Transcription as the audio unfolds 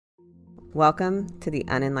Welcome to the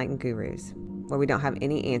Unenlightened Gurus, where we don't have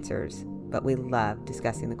any answers, but we love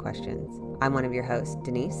discussing the questions. I'm one of your hosts,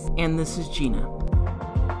 Denise. And this is Gina.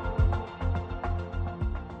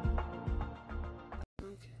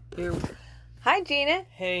 Here we go. Hi, Gina.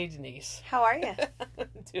 Hey, Denise. How are you?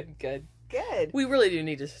 Doing good. Good. We really do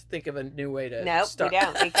need to think of a new way to start. Nope, we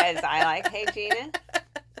don't, because I like, hey, Gina.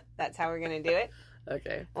 That's how we're going to do it.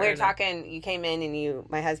 Okay. We were talking, you came in and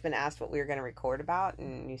my husband asked what we were going to record about,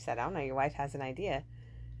 and you said, I don't know, your wife has an idea.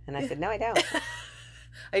 And I said, no, I don't.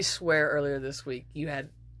 I swear earlier this week,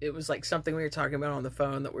 it was like something we were talking about on the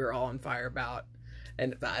phone that we were all on fire about,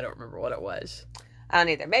 and I don't remember what it was. I don't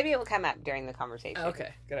either. Maybe it will come up during the conversation.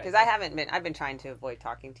 Okay, good idea. Because I've been trying to avoid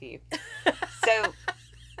talking to you. So.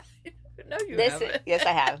 No, you haven't. Yes,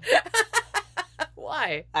 I have.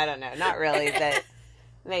 Why? I don't know. Not really, but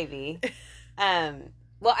maybe.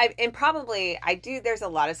 Well, I do. There's a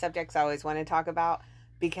lot of subjects I always want to talk about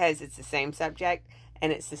because it's the same subject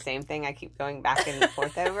and it's the same thing I keep going back and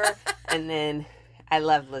forth over. And then I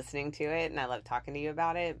love listening to it and I love talking to you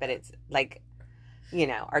about it. But it's like,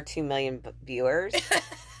 our 2 million viewers,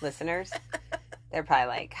 listeners, they're probably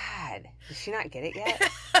like, God, does she not get it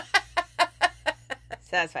yet?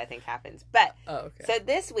 So that's what I think happens. But, So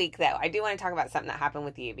this week, though, I do want to talk about something that happened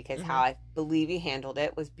with you because how I believe you handled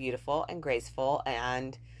it was beautiful and graceful,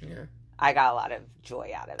 and I got a lot of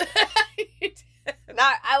joy out of it.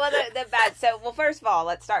 I wasn't that bad. So, well, first of all,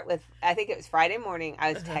 let's start with, I think it was Friday morning,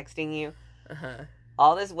 I was texting you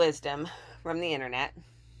all this wisdom from the internet.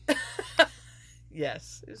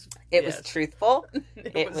 Yes. It was truthful.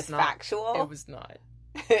 It was not, factual. It was not.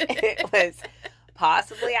 It was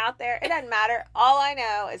possibly out there. It doesn't matter. All I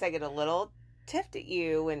know is I get a little tiffed at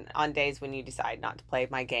you on days when you decide not to play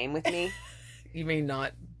my game with me. You mean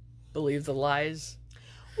not believe the lies?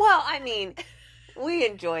 Well, I mean, we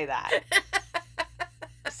enjoy that.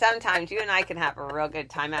 Sometimes you and I can have a real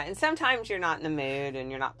good time out, and sometimes you're not in the mood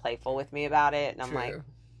and you're not playful with me about it, and I'm like,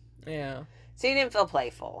 yeah. So you didn't feel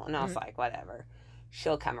playful, and I was like, whatever.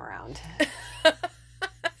 She'll come around.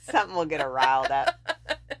 Something will get her riled up.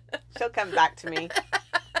 She'll come back to me.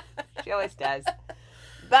 She always does.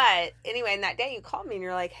 But anyway, and that day you called me and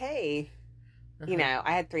you're like, hey,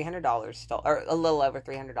 I had $300 still, or a little over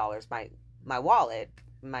 $300. My wallet,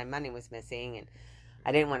 my money was missing, and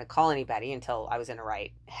I didn't want to call anybody until I was in the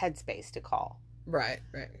right headspace to call. Right.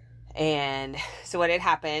 And so what had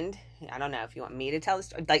happened, I don't know if you want me to tell the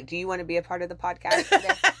story. Like, do you want to be a part of the podcast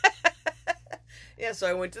today? Yeah, so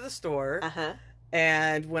I went to the store,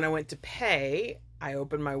 and when I went to pay, I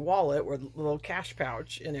opened my wallet with a little cash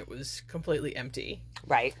pouch, and it was completely empty.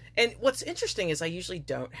 Right. And what's interesting is I usually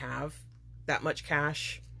don't have that much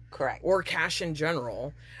cash. Correct. Or cash in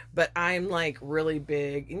general. But I'm, like, really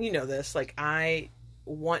big, and you know this, like, I'm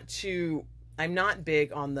not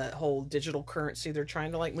big on the whole digital currency they're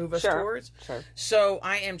trying to, like, move us towards. Sure. So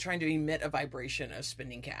I am trying to emit a vibration of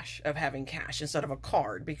spending cash, of having cash instead of a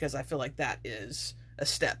card, because I feel like that is a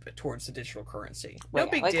step towards the digital currency. No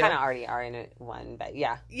big deal. We kind of already are in one, but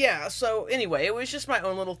yeah. Yeah, so anyway, it was just my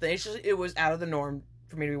own little thing. It was out of the norm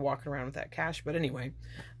for me to be walking around with that cash, but anyway.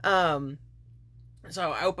 So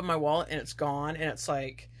I open my wallet and it's gone, and it's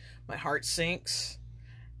like my heart sinks,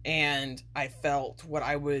 and I felt what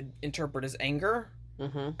I would interpret as anger.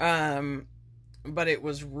 But it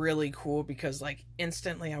was really cool because, like,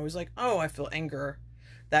 instantly I was like, oh, I feel anger.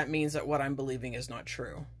 That means that what I'm believing is not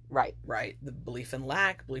true. Right. The belief in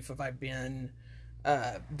lack, belief of I've been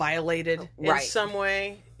violated in some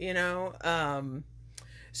way,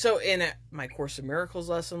 So in my Course in Miracles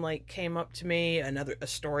lesson, like, came up to me, a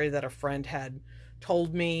story that a friend had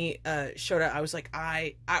told me, showed up. I was like,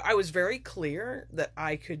 I was very clear that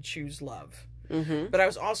I could choose love. But I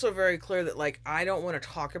was also very clear that, like, I don't want to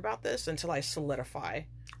talk about this until I solidify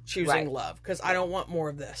choosing love, because I don't want more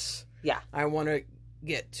of this. Yeah. I want to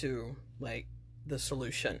get to, like, the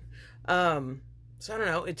solution. So I don't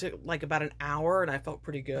know, it took like about an hour, and I felt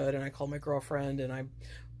pretty good, and I called my girlfriend, and I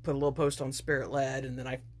put a little post on Spirit Led, and then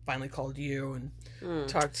I finally called you and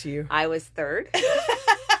talked to you. I was third.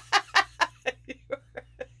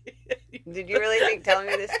 Did you really think telling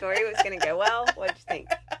me this story was going to go well? What'd you think?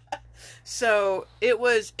 So it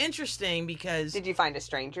was interesting because... Did you find a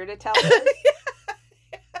stranger to tell this?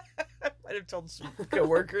 I might have told some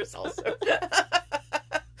coworkers also.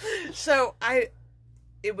 So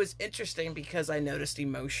it was interesting because I noticed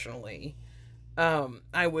emotionally,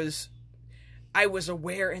 I was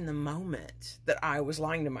aware in the moment that I was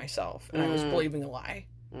lying to myself, and I was believing a lie,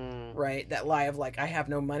 right? That lie of, like, I have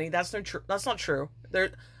no money. That's not true.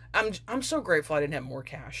 I'm so grateful I didn't have more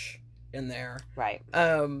cash in there. Right.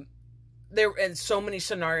 And so many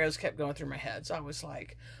scenarios kept going through my head. So I was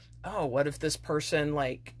like, oh, what if this person,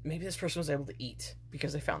 like, maybe this person was able to eat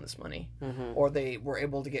because they found this money, Mm-hmm. or they were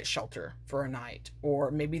able to get shelter for a night,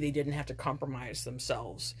 or maybe they didn't have to compromise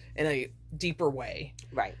themselves in a deeper way,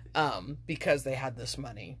 Right. because they had this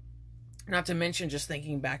money. Not to mention just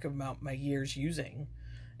thinking back about my years using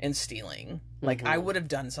and stealing. Like, I would have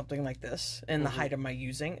done something like this in the height of my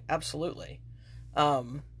using. Absolutely.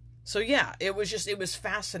 So yeah, it was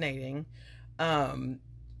fascinating,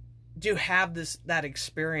 to have that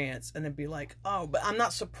experience and then be like, oh, but I'm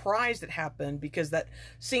not surprised it happened, because that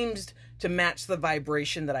seems to match the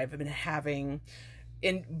vibration that I've been having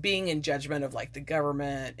in being in judgment of, like, the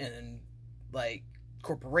government and, like,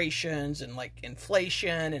 corporations and, like,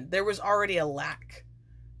 inflation, and there was already a lack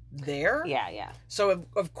there. Yeah. So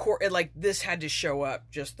of course, like, this had to show up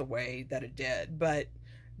just the way that it did. But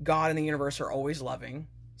God and the universe are always loving,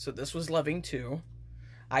 so this was loving too.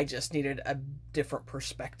 I just needed a different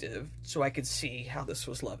perspective so I could see how this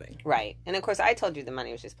was loving. Right. And of course, I told you the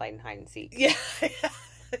money was just playing hide and seek. Yeah.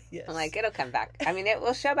 Yes. I'm like, it'll come back. I mean, it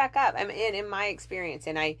will show back up. I mean, in my experience,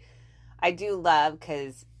 and I do love,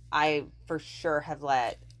 because I for sure have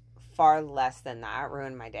let far less than that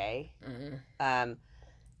ruin my day. Mm-hmm.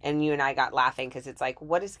 And you and I got laughing, because it's like,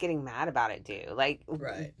 what does getting mad about it do? Like,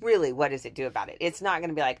 right. Really, what does it do about it? It's not going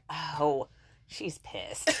to be like, oh, she's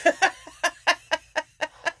pissed.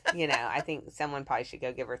 You know, I think someone probably should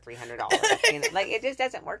go give her $300. You know, like, it just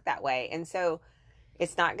doesn't work that way. And so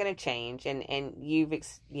it's not going to change. And you've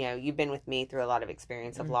been with me through a lot of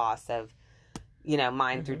experience of loss of,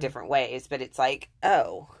 mine through different ways. But it's like,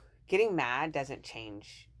 oh, getting mad doesn't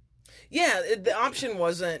change. Yeah, the option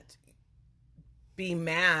wasn't be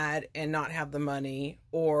mad and not have the money,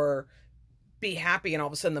 or be happy and all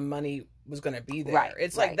of a sudden the money was going to be there. Right,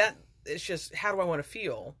 it's like that. It's just, how do I want to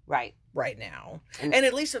feel right now? And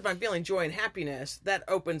at least if I'm feeling joy and happiness, that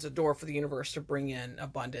opens a door for the universe to bring in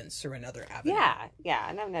abundance through another avenue. Yeah.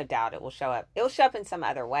 And I have no doubt it will show up. It will show up in some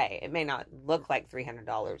other way. It may not look like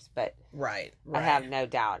 $300, but right. I have no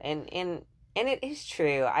doubt. And it is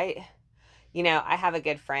true. I have a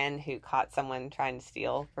good friend who caught someone trying to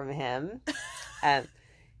steal from him.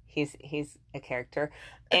 He's a character,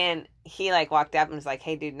 and he like walked up and was like,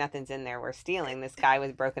 "Hey, dude, nothing's in there. We're stealing." This guy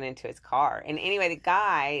was broken into his car, and anyway, the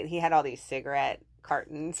guy, he had all these cigarette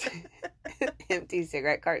cartons, empty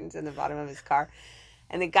cigarette cartons in the bottom of his car,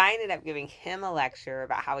 and the guy ended up giving him a lecture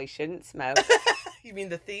about how he shouldn't smoke. You mean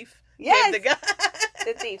the thief? Yes, the guy.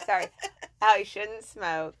 The thief. Sorry, how he shouldn't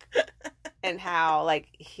smoke. And how, like,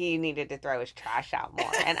 he needed to throw his trash out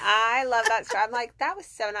more. And I love that story. I'm like, that was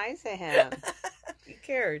so nice of him. He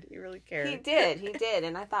cared. He really cared. He did.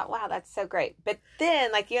 And I thought, wow, that's so great. But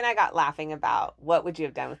then, like, you and I got laughing about what would you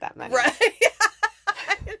have done with that money? Right.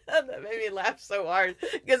 That made me laugh so hard,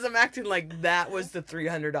 because I'm acting like that was the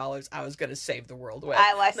 $300 I was going to save the world with.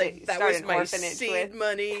 I was like, that was my seed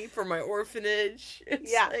money for my orphanage.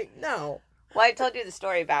 It's like, no. Well, I told you the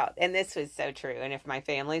story about, and this was so true, and if my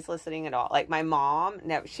family's listening at all, like my mom,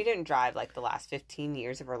 no, she didn't drive like the last 15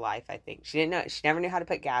 years of her life, I think. She never knew how to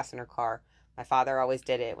put gas in her car. My father always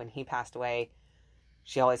did it. When he passed away,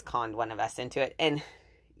 she always conned one of us into it, and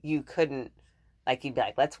you couldn't, like, you'd be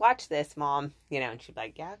like, let's watch this, Mom, and she'd be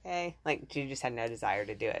like, yeah, okay. Like, she just had no desire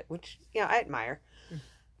to do it, which, I admire.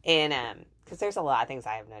 And, because there's a lot of things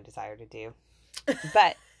I have no desire to do.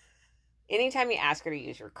 But anytime you ask her to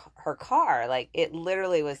use her car, like, it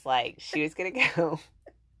literally was like, she was going to go,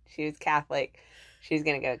 she was Catholic, she was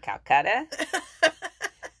going to go to Calcutta,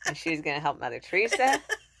 and she was going to help Mother Teresa,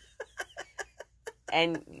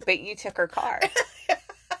 but you took her car.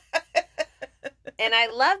 And I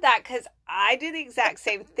love that, because I do the exact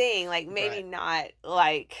same thing, like, maybe not,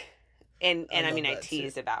 like, and I mean, I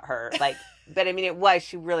tease about her, like, but I mean,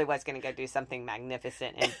 she really was going to go do something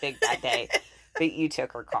magnificent and big that day, but you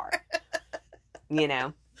took her car.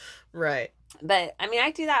 Right. But I mean,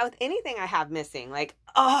 I do that with anything I have missing. Like,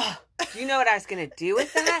 oh, do you know what I was going to do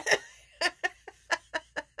with that?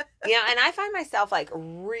 And I find myself like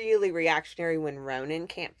really reactionary when Ronan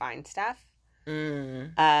can't find stuff.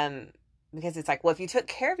 Because it's like, well, if you took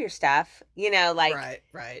care of your stuff, like,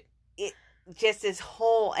 right. It just this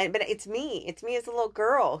whole, but it's me as a little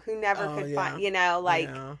girl who never could find,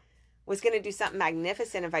 was going to do something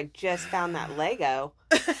magnificent if I just found that Lego.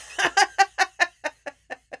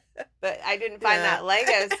 But I didn't find that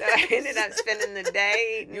Lego, so I ended up spending the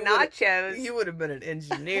day eating nachos. You would have been an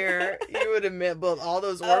engineer. You would have built all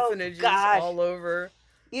those orphanages all over.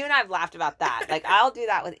 You and I have laughed about that. Like, I'll do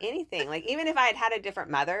that with anything. Like, even if I had had a different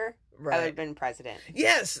mother, I would have been president.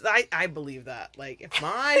 Yes, I believe that. Like, if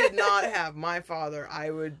I did not have my father, I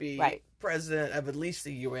would be president of at least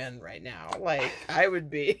the UN right now. Like, I would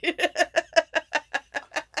be.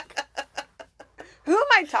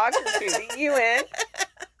 I talking to? The UN?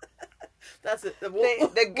 That's it. The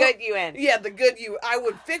good UN. Yeah, the good you. I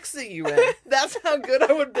would fix the UN. That's how good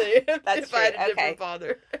I would be if I had a different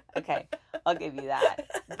father. Okay, I'll give you that.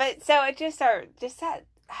 But so it just that.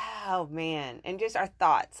 Oh man, and just our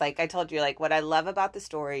thoughts. Like I told you, like what I love about the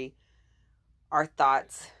story, our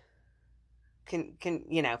thoughts can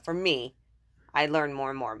for me, I learn more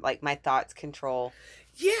and more. Like my thoughts control.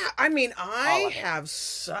 Yeah, I mean, I have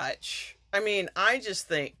such. I mean, I just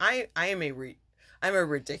think I'm a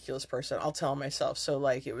ridiculous person. I'll tell myself. So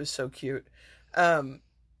like, it was so cute. My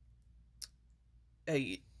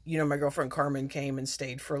girlfriend Carmen came and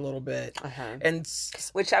stayed for a little bit, and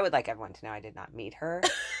which I would like everyone to know. I did not meet her.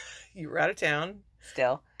 You were out of town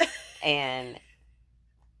still, and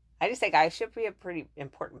I just think I should be a pretty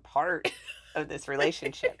important part of this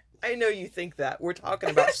relationship. I know you think that. We're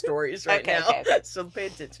talking about stories right now, okay. So pay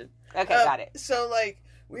attention. Okay, got it. So like,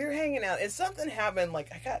 we were hanging out, and something happened.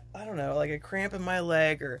 Like I don't know, like a cramp in my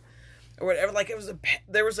leg or whatever. Like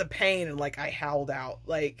there was a pain, and like I howled out,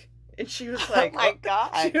 like, and she was like, "Oh my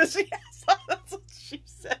God!" She was, yes, that's what she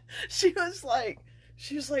said. She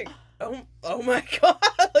was like, oh my God,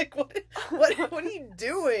 like what are you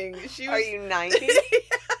doing? Are you 90?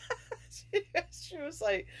 She was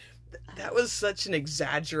like, that was such an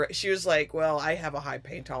exaggeration. She was like, well, I have a high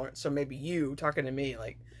pain tolerance, so maybe you, talking to me,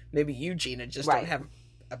 like, maybe you, Gina, just don't have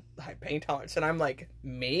a high pain tolerance. And I'm like,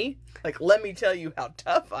 me? Like, let me tell you how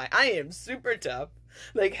tough I am super tough.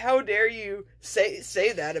 Like, how dare you say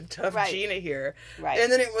that of tough Gina here? Right.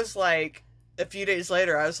 And then it was like, a few days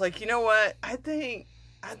later, I was like, you know what? I think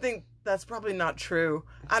that's probably not true.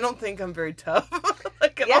 I don't think I'm very tough.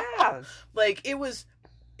 Like, at all. Like, it was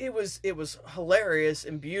hilarious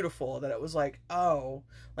and beautiful that it was like, oh,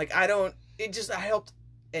 like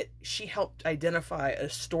she helped identify a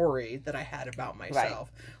story that I had about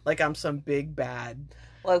myself. Right. Like I'm some big bad.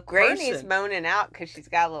 Well, if Granny's moaning out because she's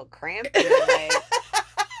got a little cramp in her leg,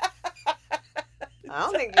 I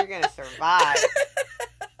don't think you're going to survive.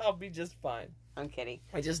 I'll be just fine. I'm kidding.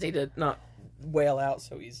 I just need to not wail out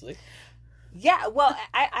so easily. Yeah, well,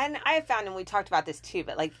 I have found, and we talked about this too,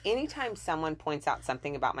 but like anytime someone points out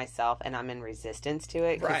something about myself and I'm in resistance to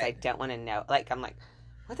it because I don't want to know, like I'm like,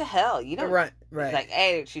 what the hell? You don't, right. Like,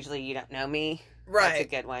 hey, it's usually you don't know me. Right. That's a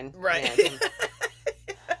good one. Right. You know,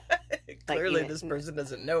 clearly this person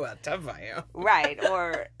doesn't know how tough I am. Right.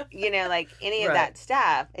 Or, like any of that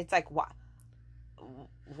stuff, it's like,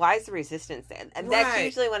 why is the resistance there? And that's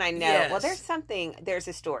usually when I know, well, there's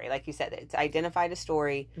a story. Like you said, it's identified a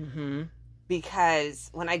story. Mm-hmm. Because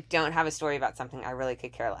when I don't have a story about something, I really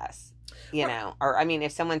could care less, know? Or, I mean,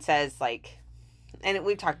 if someone says, like, and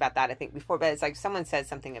we've talked about that, I think, before, but it's like someone says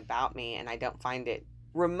something about me and I don't find it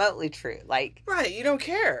remotely true. Like, right, you don't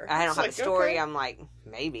care. I don't have a story. Okay. I'm like,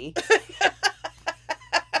 maybe.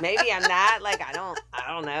 Maybe I'm not. Like, I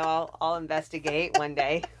don't know. I'll investigate one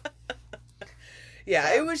day. Yeah,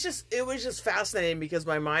 so. It was just fascinating because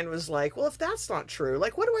my mind was like, well, if that's not true,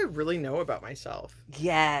 like, what do I really know about myself?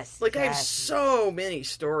 Yes. Like, I have so many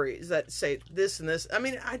stories that say this and this. I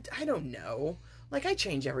mean, I don't know. Like, I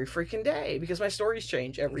change every freaking day because my stories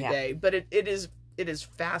change every day. But it is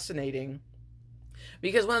fascinating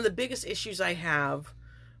because one of the biggest issues I have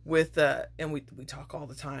with, and we talk all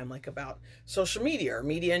the time, like, about social media or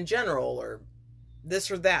media in general or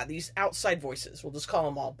this or that, these outside voices. We'll just call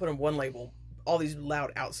them all, put them one label. All these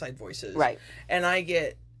loud outside voices. Right. And I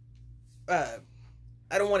get, I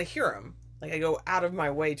don't want to hear them. Like I go out of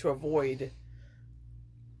my way to avoid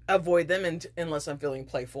them unless I'm feeling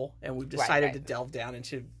playful. And we've decided to delve down and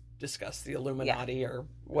to discuss the Illuminati or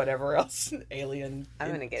whatever else, alien. I'm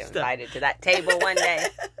going to get invited to that table one day.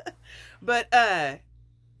 But,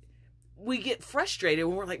 we get frustrated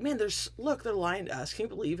when we're like, man, they're lying to us. Can you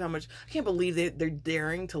believe how much, I can't believe they're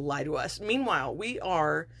daring to lie to us. Meanwhile, we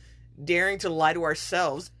are daring to lie to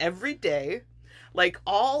ourselves every day. Like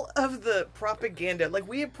all of the propaganda, like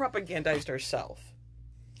we have propagandized ourselves.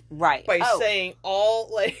 Right. By saying all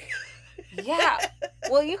like. Yeah.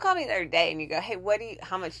 Well, you called me the other day and you go, hey,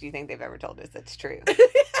 how much do you think they've ever told us that's true?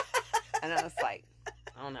 And I was like,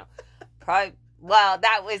 I don't know. Probably, well,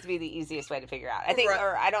 that would be the easiest way to figure out. I think,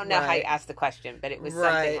 or I don't know how you asked the question, but it was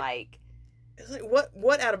something like. It's like,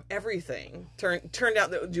 what out of everything turned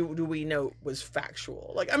out that do we know was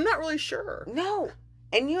factual? Like, I'm not really sure. No.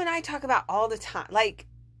 And you and I talk about all the time. Like,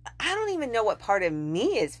 I don't even know what part of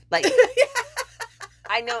me is, like,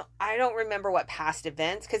 I don't remember what past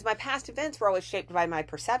events, because my past events were always shaped by my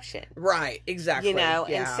perception. Right, exactly.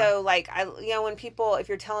 And so, like, when people, if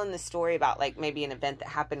you're telling the story about, like, maybe an event that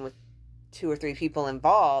happened with 2 or 3 people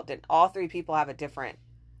involved, and all 3 people have a different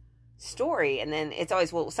story, and then it's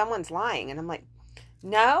always, well, someone's lying, and I'm like,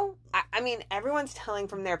 No, I mean, everyone's telling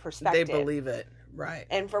from their perspective. They believe it. Right.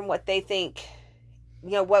 And from what they think,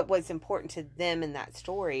 what was important to them in that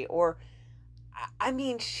story. Or, I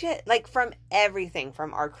mean, shit, like from everything,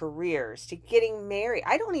 from our careers to getting married.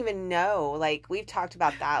 I don't even know. Like, we've talked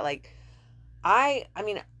about that. Like, I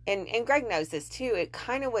mean, and Greg knows this too.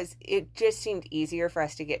 It just seemed easier for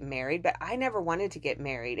us to get married, but I never wanted to get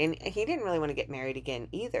married. And he didn't really want to get married again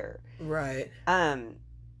either. Right.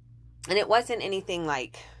 And it wasn't anything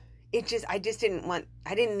like, I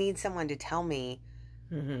didn't need someone to tell me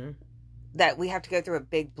that we have to go through a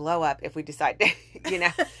big blow up if we decide to,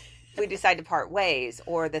 if we decide to part ways,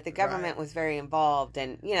 or that the government was very involved.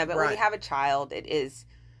 And, but when you have a child,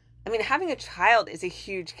 having a child is a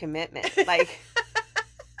huge commitment. Like,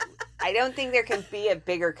 I don't think there can be a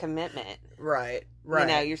bigger commitment. Right.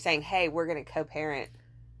 Right. You're saying, hey, we're going to co-parent,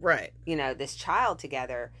 right, this child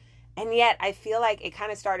together. And yet I feel like it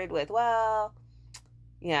kind of started with, well,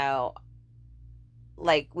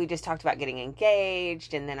 like we just talked about getting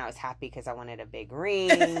engaged, and then I was happy because I wanted a big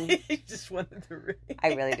ring. You just wanted the ring.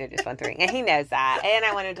 I really did just want the ring. And he knows that. And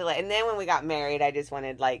I wanted to and then when we got married, I just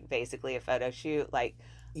wanted like basically a photo shoot. Like,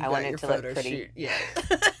 I wanted to look pretty. Shoot. Yeah.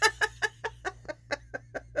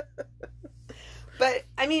 But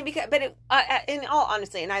I mean, in all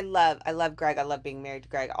honesty, and I love Greg. I love being married to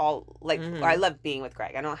Greg. I love being with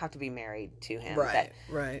Greg. I don't have to be married to him. Right.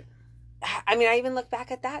 Right. I mean, I even look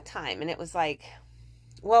back at that time, and it was like,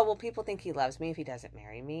 well, will people think he loves me if he doesn't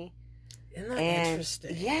marry me? Isn't that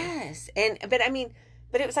interesting? Yes,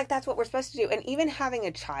 but it was like, that's what we're supposed to do. And even having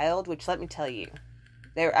a child, which, let me tell you,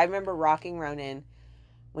 I remember rocking Ronan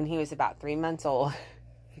when he was about 3 months old.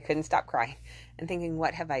 He couldn't stop crying and thinking,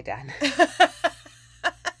 what have I done?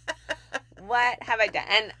 What have I done?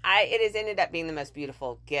 And it has ended up being the most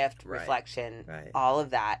beautiful gift, reflection, all of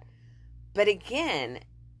that. But again,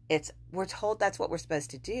 we're told that's what we're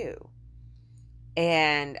supposed to do.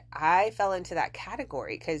 And I fell into that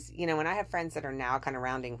category because, when I have friends that are now kind of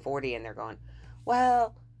rounding 40 and they're going,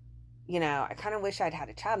 well, I kind of wish I'd had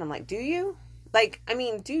a child. And I'm like, do you? Like, I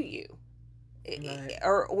mean, do you? Right.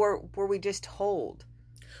 Or were we just told?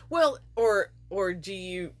 Well, or do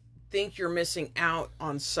you think you're missing out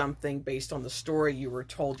on something based on the story you were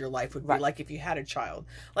told your life would be like if you had a child?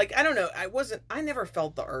 Like, I don't know. I never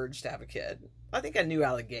felt the urge to have a kid. I think I knew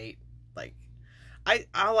out of the gate. Like,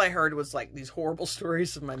 all I heard was like these horrible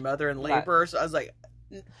stories of my mother in labor. So I was like,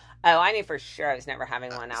 oh, I knew for sure I was never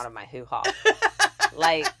having one out of my hoo-ha.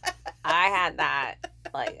 Like, I had that.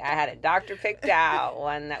 Like, I had a doctor picked out,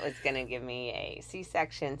 one that was going to give me a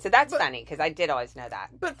C-section. So that's funny, because I did always know that.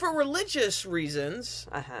 But for religious reasons,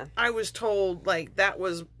 I was told, like, that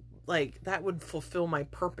would fulfill my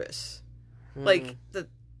purpose. Like,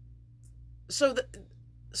 so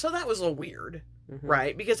that was a little weird,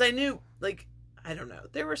 right? Because I knew, like, I don't know.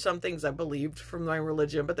 There were some things I believed from my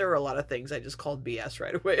religion, but there were a lot of things I just called BS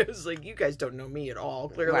right away. I was like, you guys don't know me at all,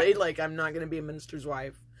 clearly. Right. Like, I'm not going to be a minister's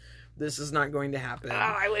wife. This is not going to happen. Oh,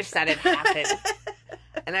 I wish that had happened.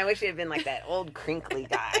 And I wish it had been like that old crinkly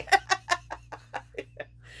guy.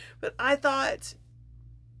 But I thought,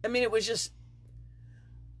 it was just,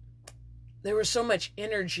 there was so much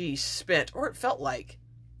energy spent, or it felt like,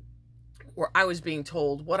 where I was being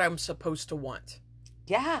told what I'm supposed to want.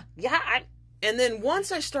 Yeah. And then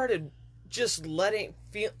once I started just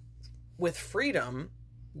feel with freedom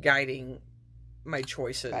guiding my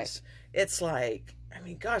choices, it's like,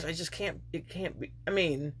 gosh, it can't be,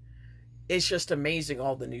 it's just amazing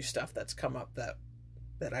all the new stuff that's come up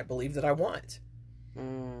that I believe that I want.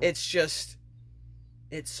 It's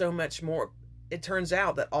so much more. It turns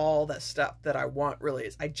out that all that stuff that I want really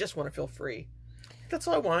is, I just want to feel free. That's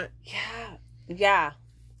all I want. Yeah.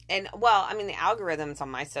 And, well, the algorithms on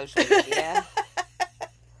my social media,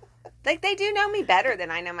 like, they do know me better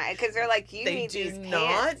than I know because they're like, you need these pants. They do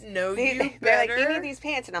not know you better. They're like, you need these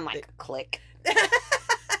pants. And I'm like, click.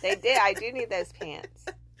 They did. I do need those pants.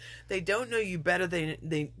 They don't know you better than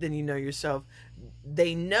you know yourself.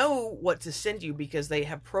 They know what to send you because they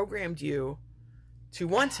have programmed you to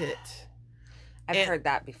want it. I've heard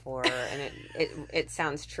that before, and it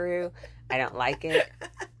sounds true. I don't like it.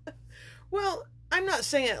 Well, I'm not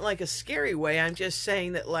saying it like a scary way. I'm just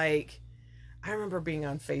saying that, like, I remember being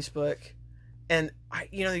on Facebook, and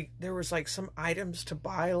there was like some items to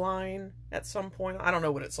buy line at some point. I don't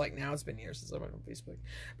know what it's like now. It's been years since I went on Facebook,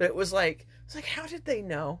 but it was like, how did they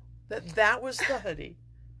know that was the hoodie?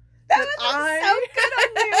 that was so good on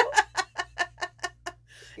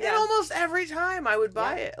you. And almost every time I would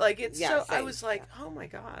buy it, like I was like, oh my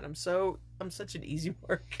God, I'm such an easy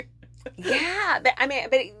mark. Yeah,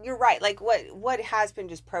 but you're right. Like what has been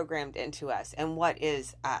just programmed into us, and what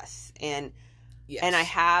is us, and Yes. And I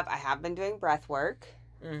have been doing breath work.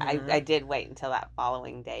 Mm-hmm. I did wait until that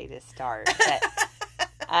following day to start. But,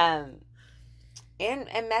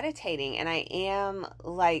 and meditating. And I am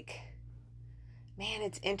like, man,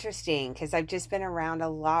 it's interesting because I've just been around a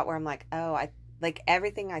lot where I'm like, oh, like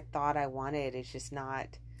everything I thought I wanted is just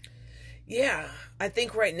not. Yeah. I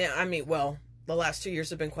think right now, I mean, well, the last 2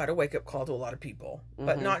 years have been quite a wake-up call to a lot of people.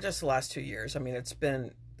 But not just the last 2 years. I mean, it's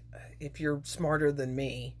been, if you're smarter than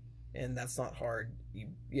me, and that's not hard,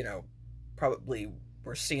 you know, probably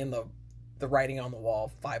we're seeing the writing on the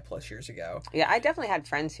wall 5+ years ago. Yeah, I definitely had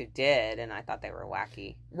friends who did, and I thought they were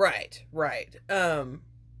wacky. Right.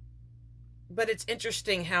 But it's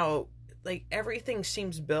interesting how, like, everything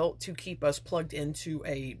seems built to keep us plugged into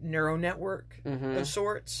a neural network of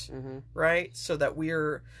sorts, right? So that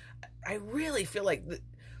I really feel like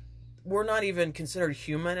we're not even considered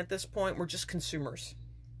human at this point. We're just consumers.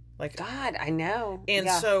 Like, God, I know. And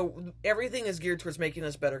so everything is geared towards making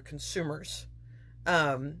us better consumers.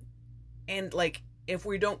 And like, if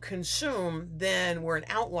we don't consume, then we're an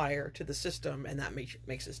outlier to the system, and that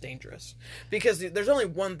makes us dangerous. Because there's only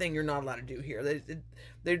one thing you're not allowed to do here.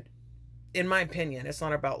 In my opinion, it's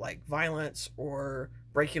not about like violence or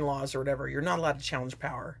breaking laws or whatever. You're not allowed to challenge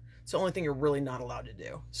power. It's the only thing you're really not allowed to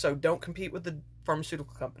do. So don't compete with the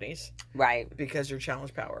pharmaceutical companies. Right. Because you're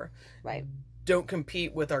challenge power. Right. Don't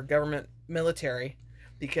compete with our government military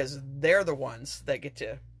because they're the ones that get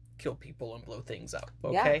to kill people and blow things up.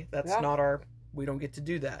 Okay? That's not we don't get to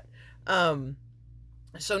do that.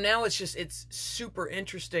 So now it's super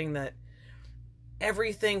interesting that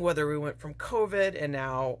everything, whether we went from COVID and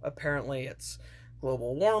now apparently it's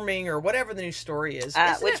global warming or whatever the new story is.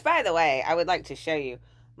 Which, by the way, I would like to show you.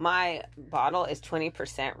 My bottle is 20%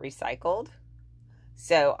 recycled.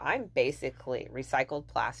 So I'm basically recycled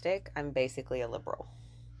plastic. I'm basically a liberal.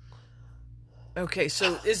 Okay,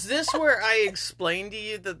 so is this where I explained to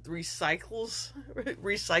you that recycled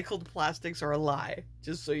plastics are a lie?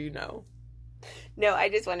 Just so you know. No, I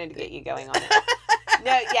just wanted to get you going on it.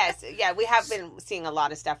 No, yes, yeah, we have been seeing a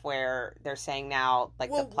lot of stuff where they're saying now, like,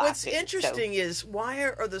 the plastic. What's interesting is, why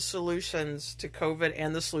are the solutions to COVID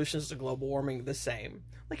and the solutions to global warming the same?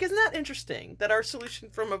 Like, isn't that interesting that our solution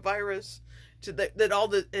from a virus to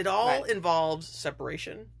it all involves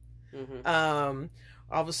separation? Mm-hmm.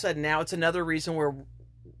 All of a sudden now it's another reason where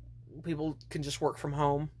people can just work from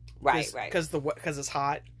home, right? Because it's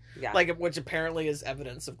hot, which apparently is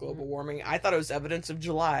evidence of global warming. I thought it was evidence of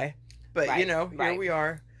July, but here we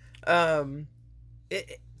are.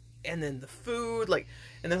 And then the food,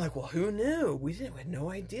 and they're like, well, who knew? We had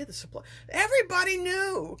no idea the supply. Everybody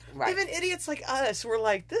knew. Right. Even idiots like us were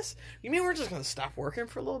like, this, you mean we're just going to stop working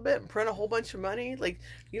for a little bit and print a whole bunch of money? Like,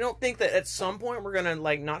 you don't think that at some point we're going to,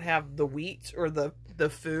 like, not have the wheat or the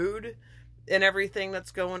food and everything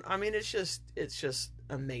that's going? I mean, it's just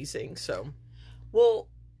amazing. So, well,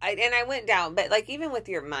 I went down, but like, even with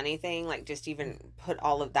your money thing, like, just even put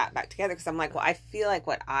all of that back together, because I'm like, well, I feel like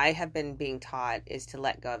what I have been being taught is to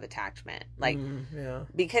let go of attachment, like,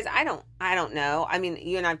 because I don't know. I mean,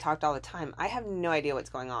 you and I've talked all the time. I have no idea what's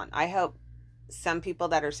going on. I hope some people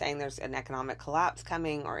that are saying there's an economic collapse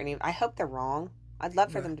coming, I hope they're wrong. I'd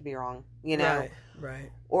love for them to be wrong, you know? Right.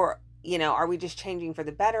 Or, you know, are we just changing for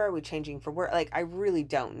the better? Are we changing for worse? Like, I really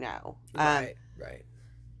don't know. Right.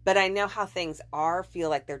 But I know how things feel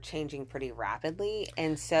like they're changing pretty rapidly.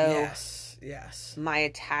 And so yes. My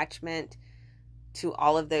attachment to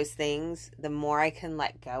all of those things, the more I can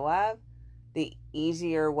let go of, the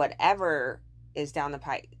easier whatever is down the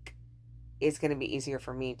pike is going to be easier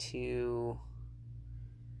for me to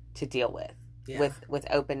deal with. Yeah. With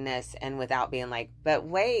openness and without being like, but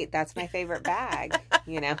wait, that's my favorite bag,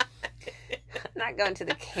 you know? I'm not going to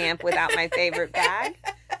the camp without my favorite bag.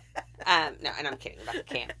 No, and I'm kidding about the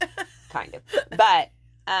camp, kind of. But,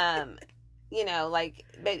 you know, like,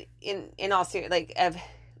 but in all seriousness, like,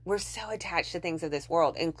 we're so attached to things of this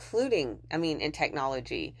world, including, I mean, in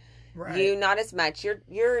technology. Right. You, not as much.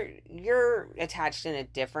 You're attached in a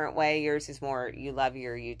different way. Yours is more, you love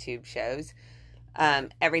your YouTube shows.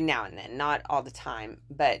 Every now and then, not all the time,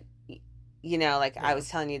 but, you know, like, I was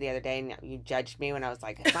telling you the other day, and you judged me when I was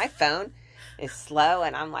like, my phone is slow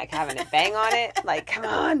and I'm like having to bang on it, like, come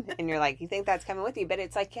on. And you're like, you think that's coming with you, but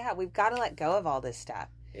it's like, yeah, we've got to let go of all this stuff.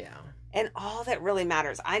 Yeah. And all that really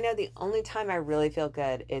matters. I know the only time I really feel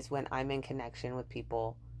good is when I'm in connection with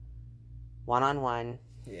people one-on-one.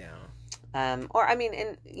 Yeah. Or, I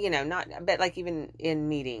mean, but like even in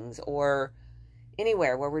meetings or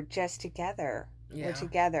anywhere where we're just together. Yeah. We're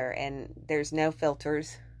together and there's no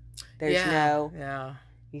filters. There's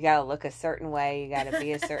you got to look a certain way. You got to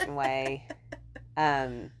be a certain way.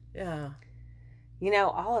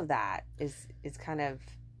 all of that is kind of,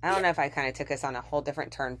 I don't know if I kind of took us on a whole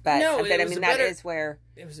different turn, but, No, I mean, that is where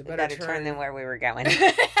it was a better turn than where we were going.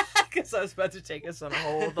 Because I was about to take us on a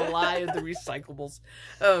whole, the lie of the recyclables.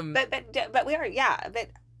 But we are, but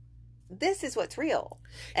this is what's real.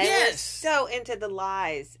 And we're so into the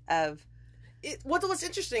lies of... What's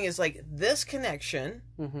interesting is like this connection,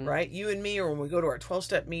 right? You and me, or when we go to our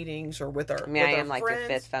 12-step meetings, or with our, I mean, I am like your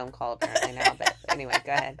fifth phone call apparently now, but anyway,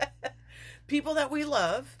 go ahead. People that we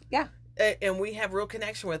love, yeah, and we have real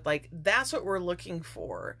connection with, like, that's what we're looking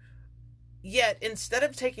for. Yet instead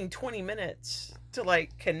of taking 20 minutes to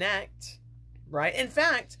like connect, right? In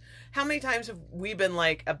fact, how many times have we been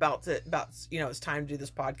like about it's time to do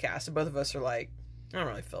this podcast, and both of us are like, I don't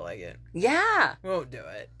really feel like it. Yeah. We won't do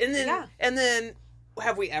it. And then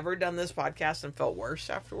have we ever done this podcast and felt worse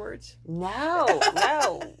afterwards? No.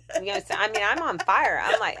 So, I mean, I'm on fire.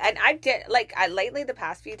 I'm like, I did, like, lately the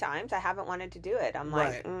past few times I haven't wanted to do it. I'm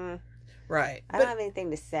like, right. I don't have anything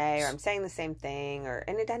to say, or I'm saying the same thing,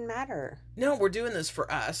 and it doesn't matter. No, we're doing this for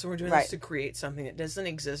us, and we're doing this to create something that doesn't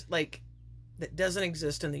exist, that doesn't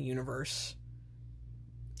exist in the universe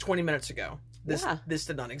 20 minutes ago. This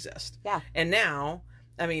did not exist. Yeah. And now,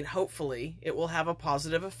 I mean, hopefully it will have a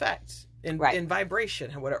positive effect in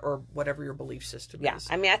vibration, or whatever your belief system is.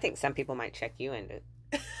 I mean, I think some people might check you into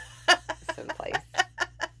some place.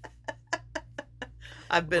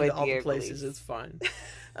 I've been to all the places. It's fun.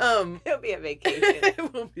 It'll be a vacation.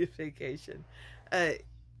 It will be a vacation.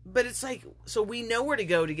 But it's like, so we know where to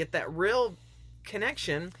go to get that real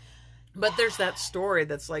connection. But there's that story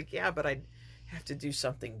that's like, yeah, but I have to do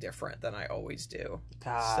something different than I always do.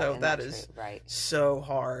 God, so that is so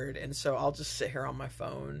hard. And so I'll just sit here on my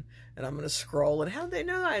phone and I'm going to scroll. And how do they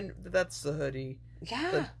know that's the hoodie?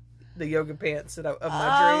 Yeah. The yoga pants of my dreams.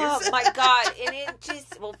 Oh my God. And it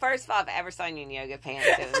just, well, first of all, if I ever saw you in yoga pants,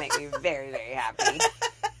 it would make me very, very happy.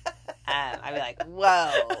 I'd be like,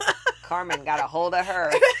 whoa, Carmen got a hold of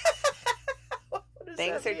her.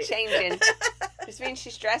 Things are changing. Just means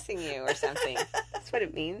she's dressing you or something. That's what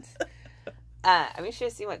it means. I mean, you should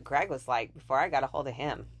have seen what Greg was like before I got a hold of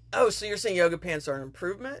him. Oh, so you're saying yoga pants are an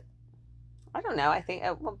improvement? I don't know. I think,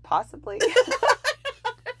 well, possibly.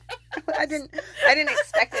 I didn't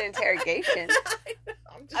expect an interrogation.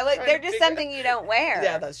 They're just something you don't wear.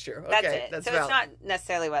 Yeah, that's true. Okay, that's it. That's so valid. It's not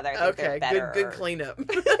necessarily whether I think they're better. Good cleanup.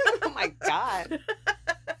 Oh my God.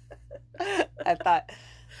 I thought,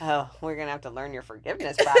 we're gonna have to learn your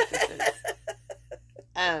forgiveness practices.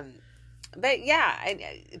 But yeah,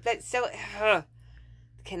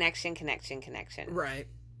 connection. Right.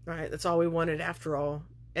 That's all we wanted after all.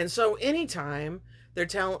 And so anytime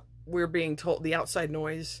we're being told the outside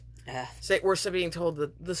noise, we're being told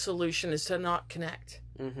that the solution is to not connect.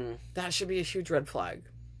 Mm-hmm. That should be a huge red flag.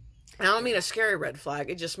 I don't mean a scary red flag.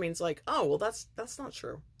 It just means like, oh, well, that's not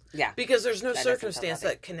true. Yeah. Because there's no circumstance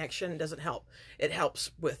that connection doesn't help. It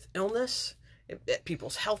helps with illness.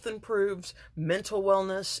 People's health improves, mental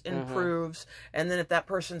wellness improves, and then if that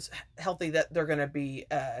person's healthy, that they're going to be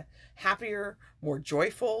happier, more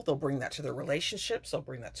joyful. They'll bring that to their relationships. They'll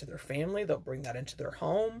bring that to their family. They'll bring that into their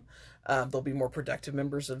home. They'll be more productive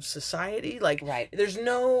members of society. Like, there's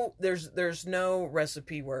no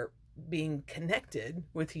recipe where being connected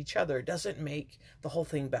with each other doesn't make the whole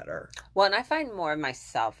thing better. Well, and I find more of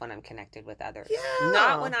myself when I'm connected with others. Yeah.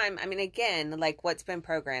 Not when again, like what's been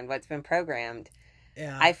programmed.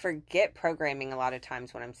 Yeah. I forget programming a lot of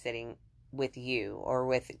times when I'm sitting with you or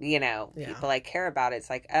with, people I care about. It's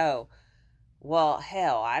like, oh, well,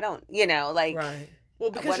 hell, I don't, Right. Well,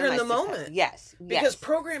 because you're in the moment. Yes. Because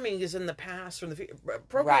programming is in the past or the future.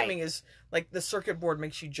 Programming is like the circuit board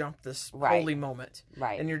makes you jump this holy moment.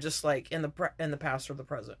 Right. And you're just like in the past or the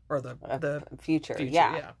present or the future.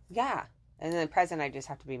 Yeah. And in the present, I just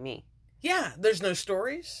have to be me. Yeah. There's no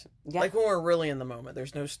stories. Yeah. Like when we're really in the moment,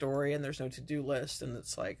 there's no story and there's no to-do list. And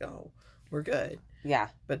it's like, oh, we're good. Yeah.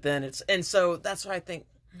 But then and so that's why I think,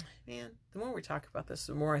 man, the more we talk about this,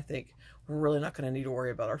 the more I think we're really not going to need to worry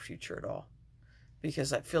about our future at all.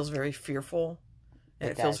 Because that feels very fearful,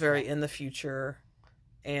 and it feels very in the future,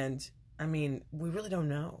 and I mean, we really don't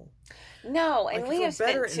know. No, and we have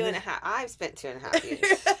spent I've spent 2.5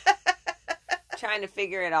 years trying to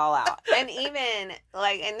figure it all out, and even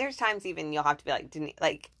and there's times even you'll have to be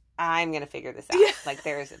like, I'm gonna figure this out. Yeah. Like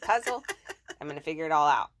there's a puzzle, I'm gonna figure it all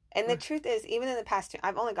out. And the truth is, even in the past,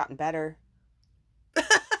 I've only gotten better.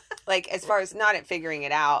 Like as far as not at figuring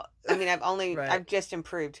it out, I mean, I've just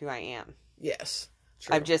improved who I am. Yes.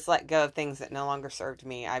 True. I've just let go of things that no longer served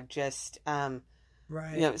me. I've just,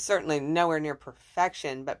 certainly nowhere near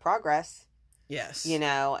perfection, but progress. Yes. And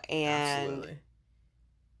absolutely.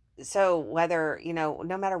 So whether, no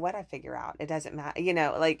matter what I figure out, it doesn't matter,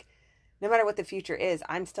 like no matter what the future is,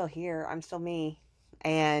 I'm still here. I'm still me.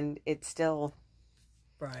 And it's still,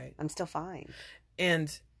 right. I'm still fine.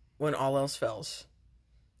 And when all else fails,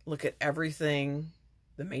 look at everything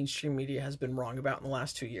the mainstream media has been wrong about in the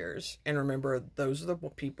last 2 years. And remember, those are the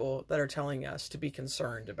people that are telling us to be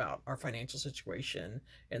concerned about our financial situation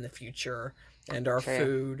and the future and our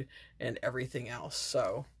food and everything else.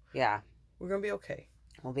 So, yeah, we're going to be okay.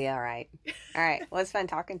 We'll be all right. All right. Well, it's fun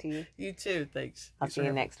talking to you. You too. Thanks. I'll see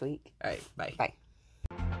you next week. All right. Bye. Bye.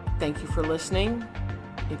 Thank you for listening.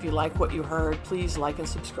 If you like what you heard, please like and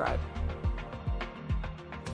subscribe.